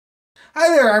Hi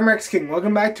there, I'm Rex King.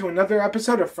 Welcome back to another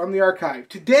episode of From the Archive.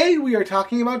 Today we are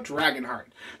talking about Dragonheart.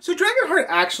 So Dragonheart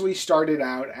actually started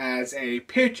out as a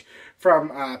pitch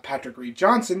from Patrick Reed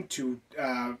Johnson to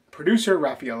producer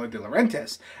Rafaela De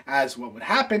Laurentiis as what would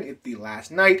happen if the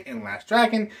Last Knight and Last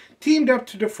Dragon teamed up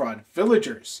to defraud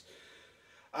villagers.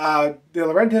 De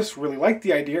Laurentiis really liked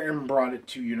the idea and brought it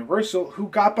to Universal, who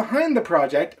got behind the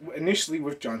project, initially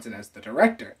with Johnson as the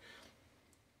director.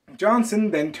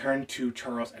 Johnson then turned to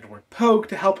Charles Edward Polk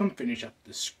to help him finish up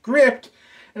the script,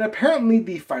 and apparently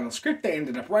the final script they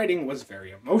ended up writing was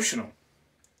very emotional.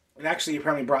 It actually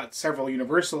apparently brought several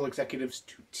Universal executives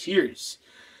to tears.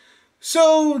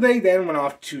 So they then went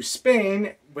off to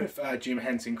Spain with Jim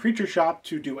Henson Creature Shop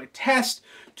to do a test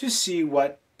to see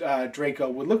what Draco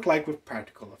would look like with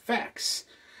practical effects.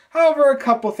 However, a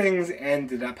couple things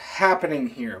ended up happening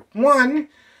here. One,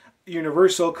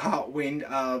 Universal caught wind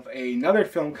of another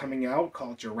film coming out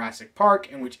called Jurassic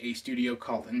Park, in which a studio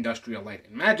called Industrial Light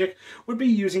and Magic would be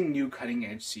using new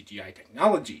cutting-edge CGI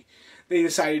technology. They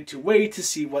decided to wait to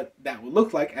see what that would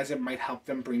look like, as it might help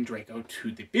them bring Draco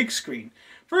to the big screen.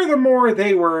 Furthermore,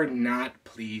 they were not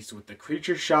pleased with the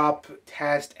Creature Shop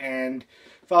test and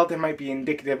felt it might be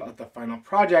indicative of the final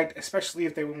project, especially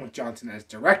if they went with Johnson as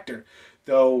director.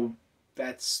 Though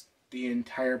that's the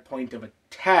entire point of a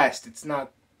test. It's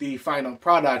not the final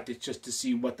product, it's just to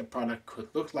see what the product could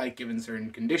look like given certain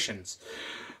conditions.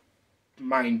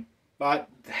 But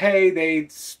hey, they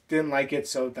didn't like it,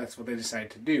 so that's what they decided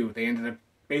to do. They ended up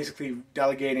basically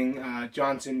delegating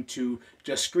Johnson to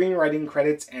just screenwriting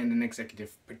credits and an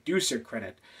executive producer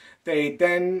credit. They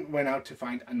then went out to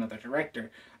find another director.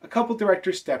 A couple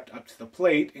directors stepped up to the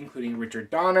plate, including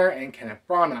Richard Donner and Kenneth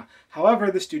Branagh.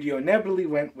 However, the studio inevitably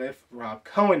went with Rob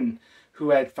Cohen,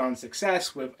 who had found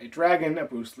success with A Dragon, a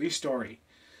Bruce Lee story.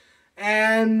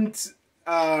 And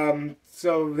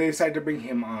so they decided to bring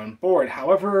him on board.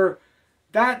 However,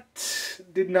 that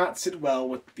did not sit well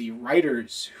with the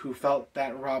writers, who felt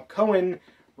that Rob Cohen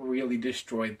really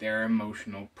destroyed their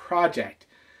emotional project,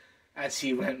 as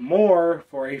he went more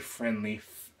for a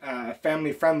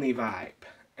family-friendly vibe.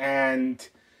 And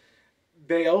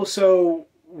they also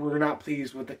were not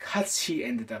pleased with the cuts he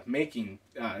ended up making,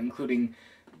 including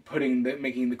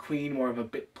making the Queen more of a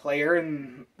bit player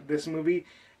in this movie,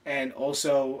 and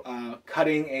also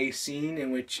cutting a scene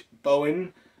in which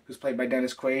Bowen, who's played by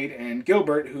Dennis Quaid, and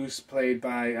Gilbert, who's played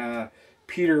by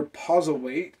Peter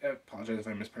Postlethwaite, I apologize if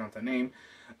I mispronounced that name,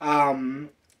 in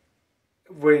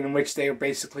which they were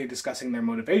basically discussing their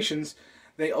motivations.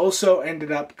 They also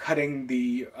ended up cutting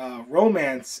the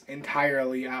romance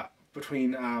entirely out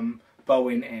between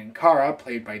Bowen and Kara,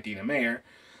 played by Dina Meyer,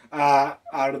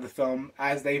 out of the film,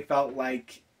 as they felt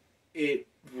like it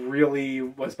really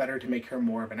was better to make her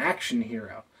more of an action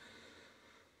hero.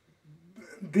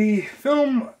 The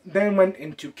film then went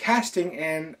into casting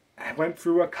and went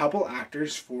through a couple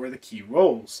actors for the key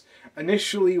roles.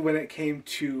 Initially, when it came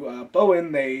to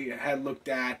Bowen, they had looked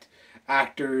at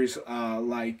actors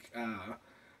like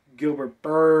Gilbert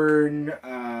Byrne,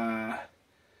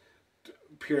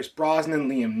 Pierce Brosnan,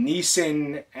 Liam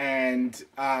Neeson, and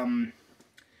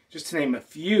just to name a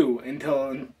few,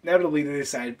 until inevitably they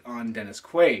decided on Dennis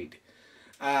Quaid.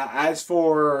 As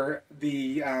for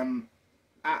the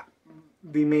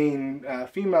main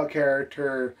female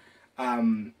character,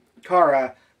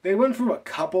 Kara, they went through a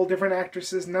couple different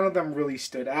actresses. None of them really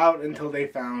stood out until they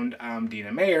found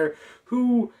Dina Meyer,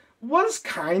 who was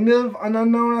kind of an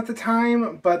unknown at the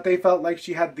time, but they felt like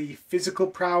she had the physical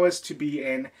prowess to be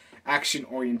an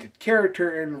action-oriented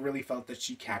character, and really felt that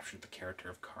she captured the character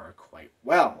of Kara quite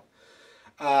well.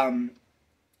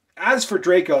 As for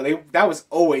Draco, that was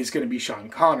always going to be Sean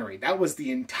Connery. That was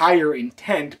the entire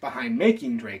intent behind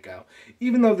making Draco.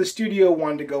 Even though the studio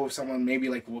wanted to go with someone maybe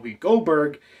like Whoopi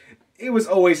Goldberg, it was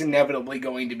always inevitably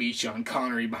going to be Sean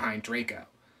Connery behind Draco.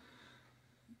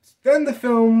 Then the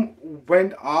film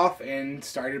went off and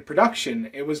started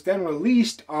production. It was then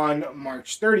released on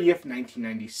March 30th,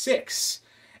 1996.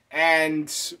 And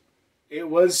it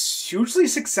was hugely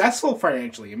successful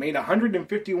financially. It made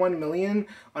 $151 million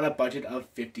on a budget of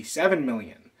 $57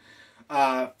 million.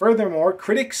 Furthermore,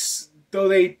 critics, though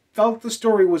they felt the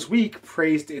story was weak,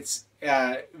 praised its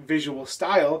visual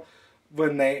style,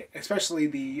 especially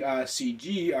the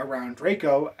CG around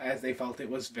Draco, as they felt it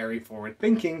was very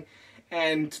forward-thinking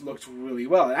and looked really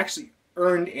well. It actually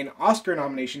earned an Oscar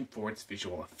nomination for its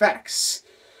visual effects.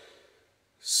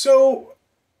 So,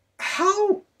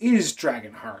 how is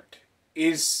Dragonheart?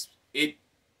 Is it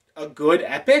a good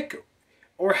epic,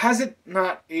 or has it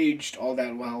not aged all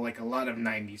that well like a lot of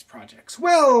 90s projects?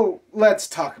 Well, let's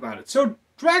talk about it. So,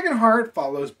 Dragonheart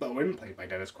follows Bowen, played by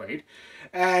Dennis Quaid,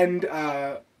 and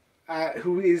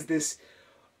who is this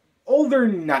older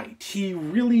knight. He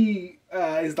really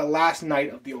is the last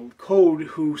knight of the old code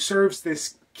who serves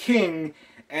this king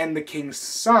and the king's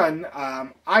son,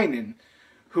 Einan,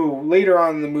 who later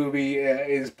on in the movie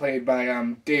is played by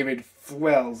David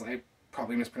Fwells. I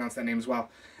probably mispronounced that name as well.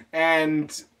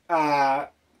 And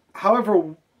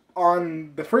however,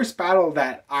 on the first battle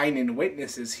that Einan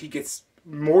witnesses, he gets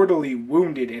mortally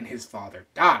wounded and his father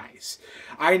dies.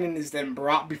 Einan is then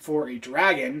brought before a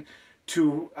dragon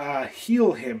to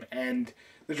heal him, and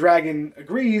the dragon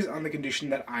agrees on the condition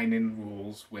that Einan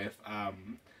rules with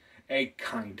a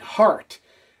kind heart.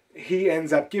 He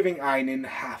ends up giving Einan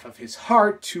half of his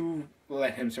heart to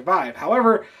let him survive.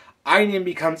 However, Einan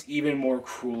becomes even more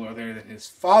crueler there than his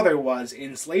father was,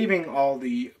 enslaving all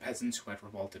the peasants who had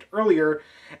revolted earlier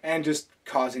and just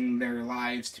causing their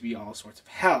lives to be all sorts of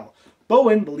hell.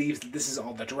 Bowen believes that this is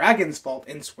all the dragon's fault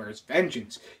and swears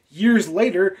vengeance. Years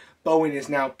later, Bowen is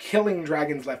now killing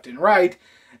dragons left and right,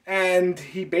 and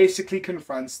he basically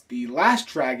confronts the last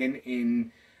dragon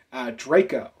in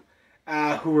Draco,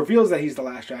 who reveals that he's the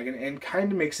last dragon and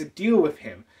kind of makes a deal with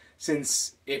him,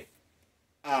 since if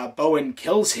Bowen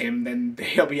kills him, then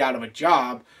he'll be out of a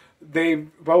job. They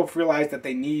both realize that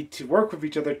they need to work with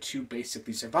each other to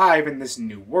basically survive in this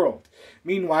new world.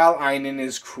 Meanwhile, Einan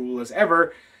is cruel as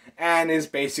ever, and is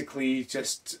basically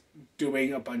just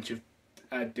doing a bunch of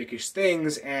dickish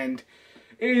things, and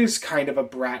is kind of a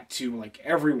brat to, like,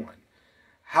 everyone.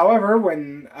 However,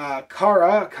 when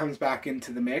Kara comes back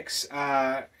into the mix,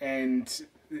 and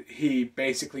he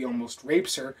basically almost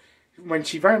rapes her, when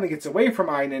she finally gets away from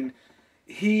Einan,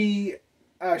 she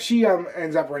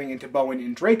ends up running into Bowen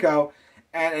and Draco,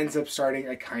 and ends up starting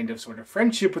a kind of sort of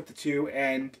friendship with the two,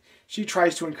 and she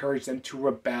tries to encourage them to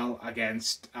rebel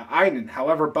against Einan.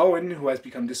 However, Bowen, who has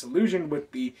become disillusioned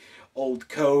with the old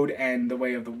code and the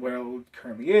way of the world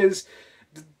currently is,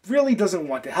 really doesn't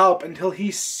want to help until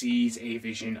he sees a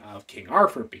vision of King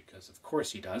Arthur, because of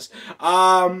course he does.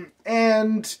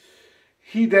 And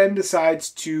he then decides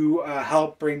to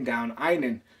help bring down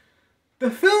Einan.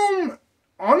 The film,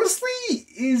 honestly,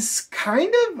 is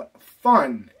kind of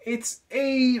fun. It's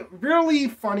a really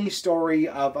funny story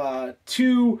of an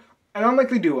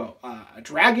unlikely duo, a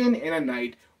dragon and a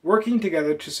knight, working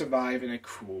together to survive in a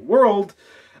cruel world.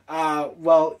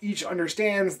 Well, each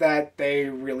understands that they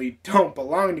really don't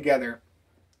belong together.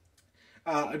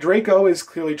 Draco is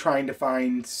clearly trying to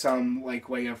find some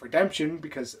way of redemption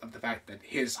because of the fact that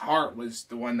his heart was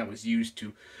the one that was used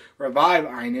to revive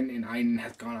Einan, and Einan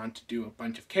has gone on to do a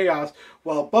bunch of chaos,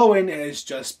 while Bowen has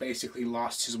just basically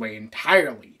lost his way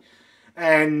entirely,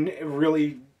 and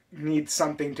really needs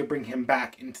something to bring him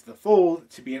back into the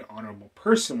fold to be an honorable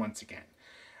person once again.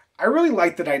 I really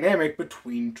like the dynamic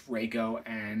between Draco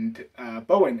and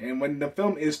Bowen, and when the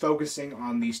film is focusing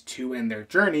on these two and their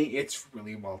journey, it's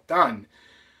really well done.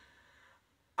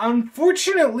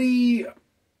 Unfortunately,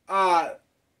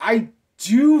 I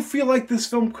do feel like this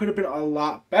film could have been a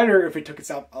lot better if it took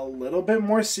itself a little bit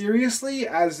more seriously,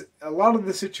 as a lot of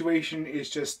the situation is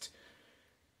just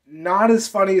not as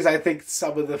funny as I think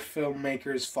some of the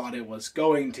filmmakers thought it was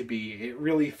going to be. It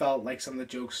really felt like some of the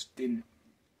jokes didn't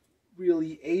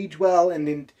really age well and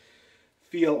didn't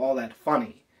feel all that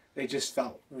funny. They just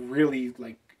felt really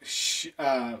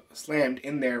slammed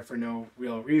in there for no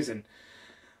real reason.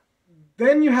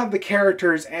 Then you have the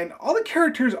characters, and all the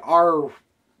characters are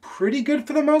pretty good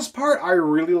for the most part. I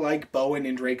really like Bowen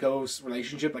and Draco's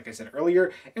relationship, like I said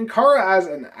earlier, and Kara as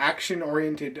an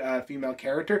action-oriented female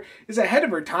character is ahead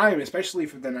of her time, especially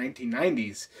for the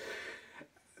 1990s.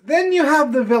 Then you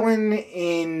have the villain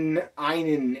in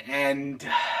Einan, and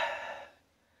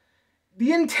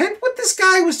the intent with this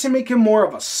guy was to make him more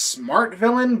of a smart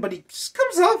villain, but he just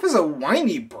comes off as a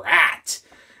whiny brat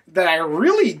that I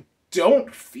really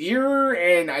don't fear,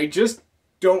 and I just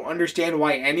don't understand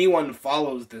why anyone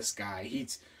follows this guy.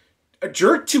 He's a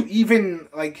jerk to even,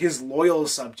 his loyal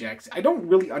subjects. I don't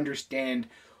really understand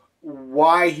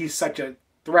why he's such a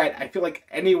threat. I feel like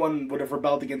anyone would have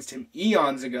rebelled against him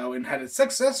eons ago and had a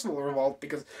successful revolt,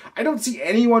 because I don't see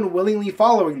anyone willingly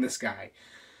following this guy.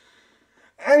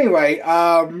 Anyway,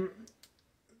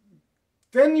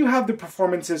 then you have the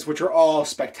performances, which are all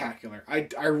spectacular.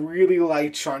 I really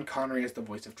liked Sean Connery as the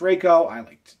voice of Draco. I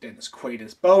liked Dennis Quaid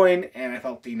as Bowen, and I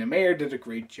felt Dina Meyer did a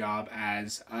great job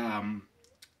as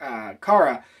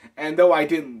Kara. And though I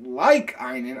didn't like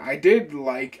Einan, I did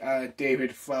like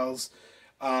David Fwell's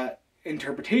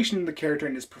interpretation of the character,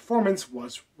 and his performance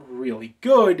was really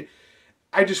good.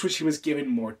 I just wish he was given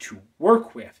more to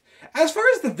work with. As far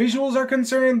as the visuals are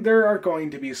concerned, there are going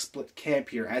to be a split camp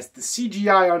here, as the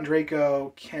CGI on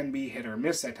Draco can be hit or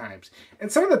miss at times. In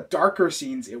some of the darker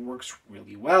scenes, it works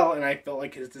really well, and I felt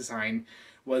like his design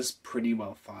was pretty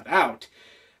well thought out.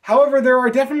 However, there are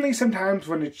definitely some times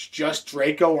when it's just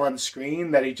Draco on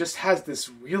screen that he just has this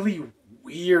really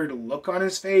weird look on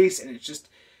his face, and it just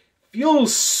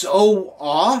feels so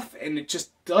off, and it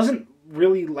just doesn't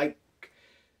really, like,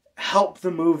 help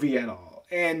the movie at all.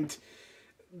 And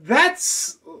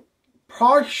that's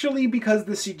partially because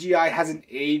the CGI hasn't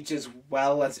aged as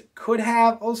well as it could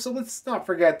have. Also, let's not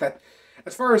forget that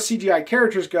as far as CGI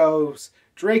characters goes,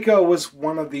 Draco was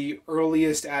one of the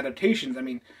earliest adaptations. I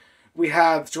mean, we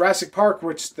have Jurassic Park,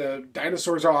 which the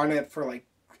dinosaurs are on it for like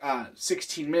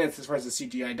 16 minutes as far as the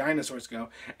CGI dinosaurs go.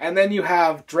 And then you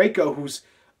have Draco, who's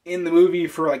in the movie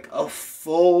for like a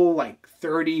full like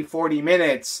 30, 40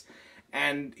 minutes.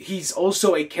 And he's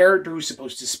also a character who's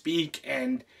supposed to speak,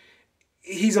 and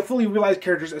he's a fully realized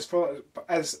character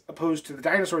as opposed to the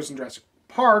dinosaurs in Jurassic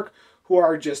Park, who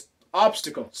are just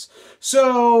obstacles.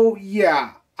 So,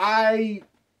 yeah, I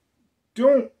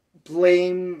don't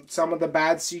blame some of the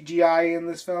bad CGI in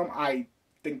this film. I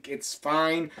think it's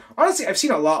fine. Honestly, I've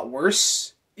seen a lot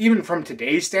worse, even from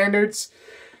today's standards.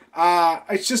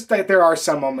 It's just that there are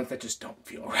some moments that just don't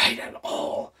feel right at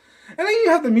all. And then you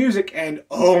have the music, and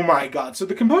oh my god. So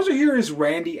the composer here is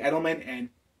Randy Edelman, and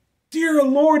dear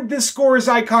lord, this score is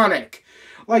iconic.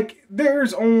 Like,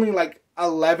 there's only like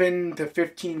 11 to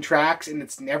 15 tracks, and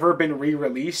it's never been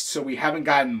re-released, so we haven't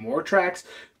gotten more tracks.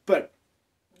 But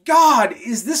god,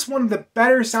 is this one of the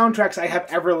better soundtracks I have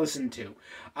ever listened to.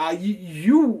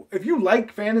 If you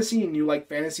like fantasy and you like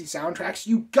fantasy soundtracks,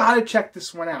 you gotta check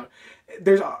this one out.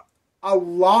 There's a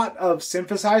lot of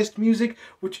synthesized music,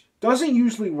 which doesn't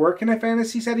usually work in a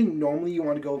fantasy setting. Normally you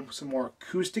want to go with some more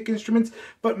acoustic instruments,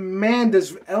 but man,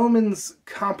 does Edelman's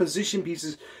composition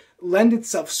pieces lend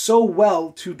itself so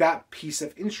well to that piece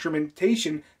of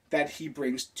instrumentation that he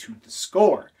brings to the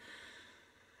score.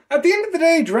 At the end of the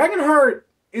day, Dragonheart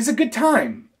is a good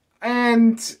time.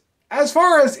 And as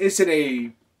far as is it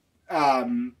a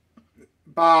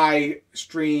buy,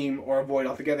 stream, or avoid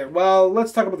altogether, well,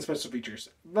 let's talk about the special features.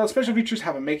 The special features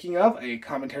have a making of, a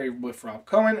commentary with Rob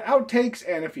Cohen, outtakes,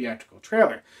 and a theatrical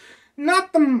trailer.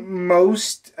 Not the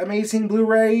most amazing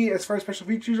Blu-ray as far as special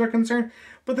features are concerned,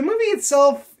 but the movie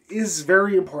itself is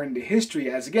very important to history,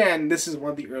 as again, this is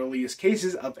one of the earliest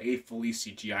cases of a fully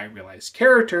CGI realized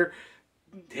character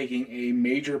taking a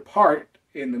major part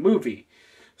in the movie.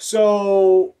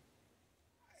 So,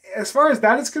 as far as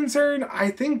that is concerned,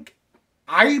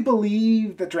 I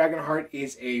believe that Dragonheart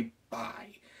is a buy.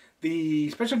 The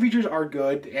special features are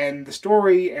good, and the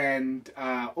story and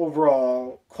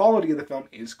overall quality of the film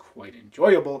is quite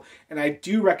enjoyable, and I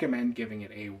do recommend giving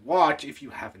it a watch if you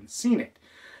haven't seen it.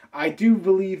 I do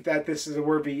believe that this is a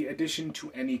worthy addition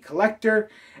to any collector,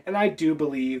 and I do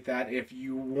believe that if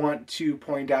you want to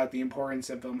point out the importance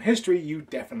of film history, you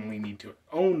definitely need to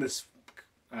own this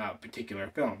particular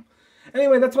film.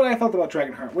 Anyway, that's what I felt about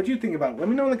Dragonheart. What do you think about it? Let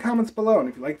me know in the comments below. And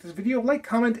if you like this video, like,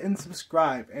 comment, and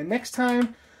subscribe. And next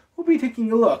time, we'll be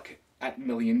taking a look at $1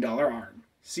 Million Arm.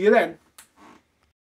 See you then.